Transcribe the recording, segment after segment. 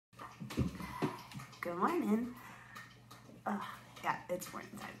Good morning. Yeah, it's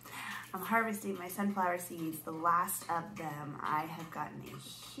morning time. I'm harvesting my sunflower seeds, the last of them. I have gotten a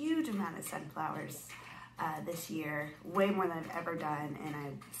huge amount of sunflowers this year, way more than I've ever done, and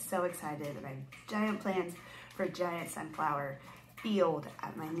I'm so excited, and I have giant plans for a giant sunflower field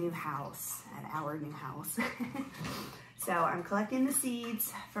at my new house, at our new house. So I'm collecting the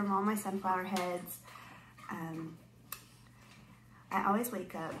seeds from all my sunflower heads. I always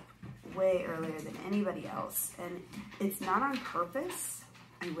wake up way earlier than anybody else, and it's not on purpose.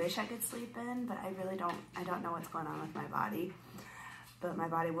 I wish I could sleep in, but I really don't. I don't know what's going on with my body, but my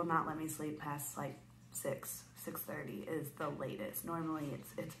body will not let me sleep past like 6:30 is the latest. Normally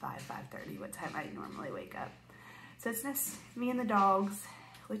it's 5:30, what time I normally wake up. So it's just me and the dogs,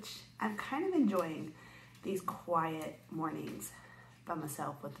 which I'm kind of enjoying these quiet mornings by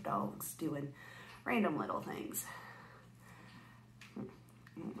myself with the dogs doing random little things.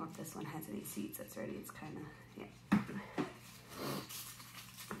 I don't know if this one has any seeds that's ready. It's kind of, yeah.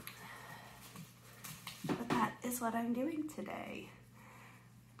 But that is what I'm doing today.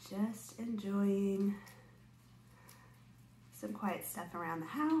 Just enjoying some quiet stuff around the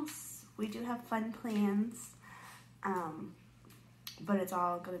house. We do have fun plans, but it's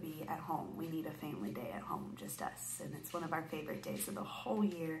all going to be at home. We need a family day at home, just us, and it's one of our favorite days of the whole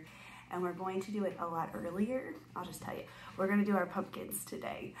year. And we're going to do it a lot earlier. I'll just tell you, we're gonna do our pumpkins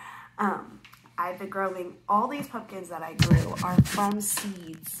today. I've been growing, all these pumpkins that I grew are from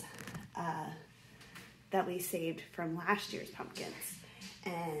seeds that we saved from last year's pumpkins.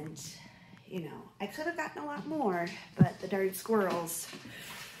 And, you know, I could have gotten a lot more, but the darn squirrels,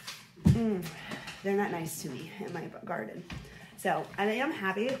 they're not nice to me in my garden. So I am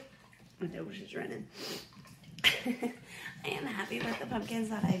happy, I know she's running. I am happy with the pumpkins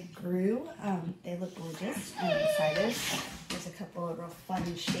that I grew. They look gorgeous. I'm excited. There's a couple of real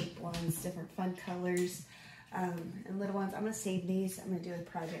fun shaped ones, different fun colors, and little ones. I'm going to save these. I'm going to do a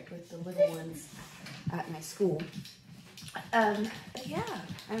project with the little ones at my school. But yeah,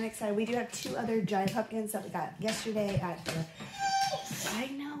 I'm excited. We do have 2 other giant pumpkins that we got yesterday at the... I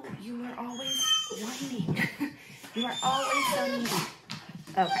know, you are always whining. You are always so needy.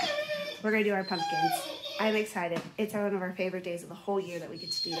 Okay, we're going to do our pumpkins. I'm excited. It's one of our favorite days of the whole year that we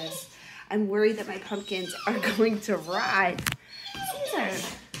get to do this. I'm worried that my pumpkins are going to rot. Caesar,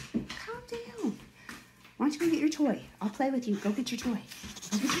 calm down. Why don't you go get your toy? I'll play with you. Go get your toy.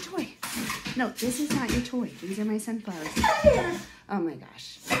 Go get your toy. No, this is not your toy. These are my sunflowers. Oh my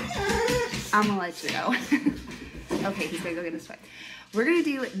gosh. I'm gonna let you go. Okay, he's gonna go get his toy. We're gonna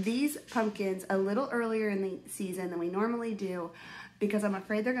do these pumpkins a little earlier in the season than we normally do, because I'm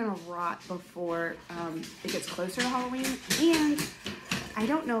afraid they're gonna rot before it gets closer to Halloween. And I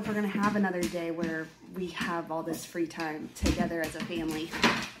don't know if we're gonna have another day where we have all this free time together as a family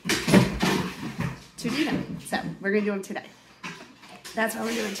to do them. So we're gonna do them today. That's what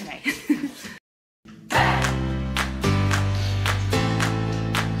we're doing today.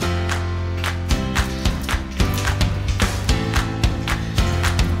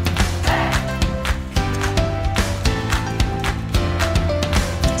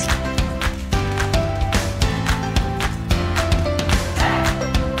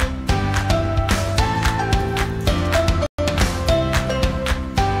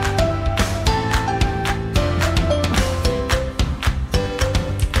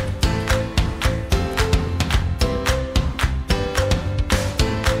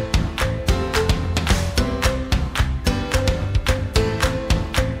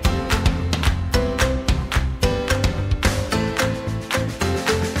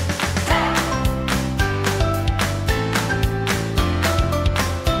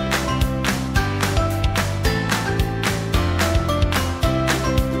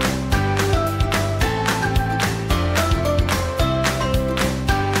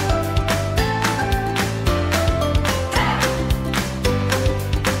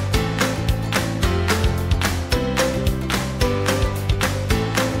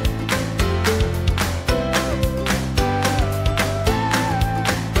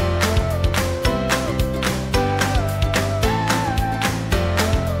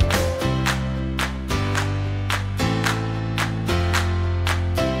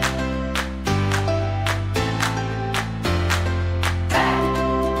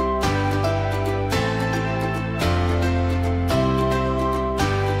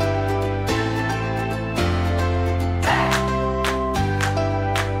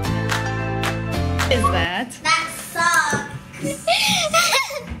 Is that? That sucks. It's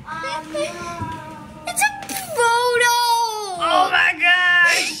a photo. Oh my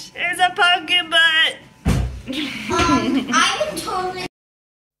gosh! It's a pumpkin butt. I would totally.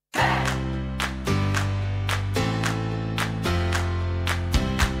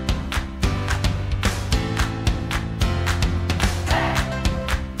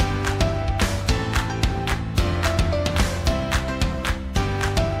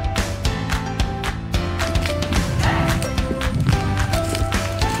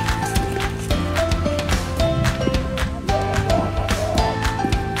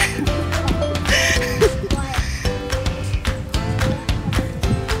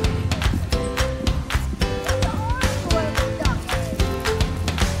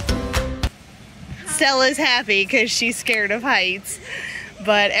 Stella's happy because she's scared of heights.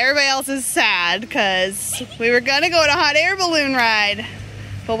 But everybody else is sad because we were going to go on a hot air balloon ride.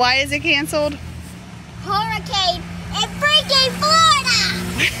 But why is it canceled? Hurricane in freaking Florida!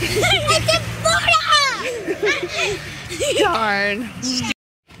 It's in Florida! Darn.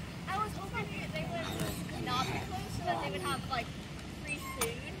 I was hoping that they would not be closed so that they would have like free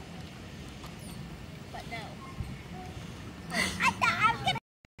food, but no. I thought I was gonna.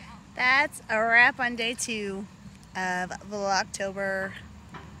 That's a wrap on day 2 of Vlogtober.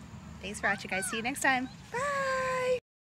 Thanks for watching, guys. See you next time. Bye.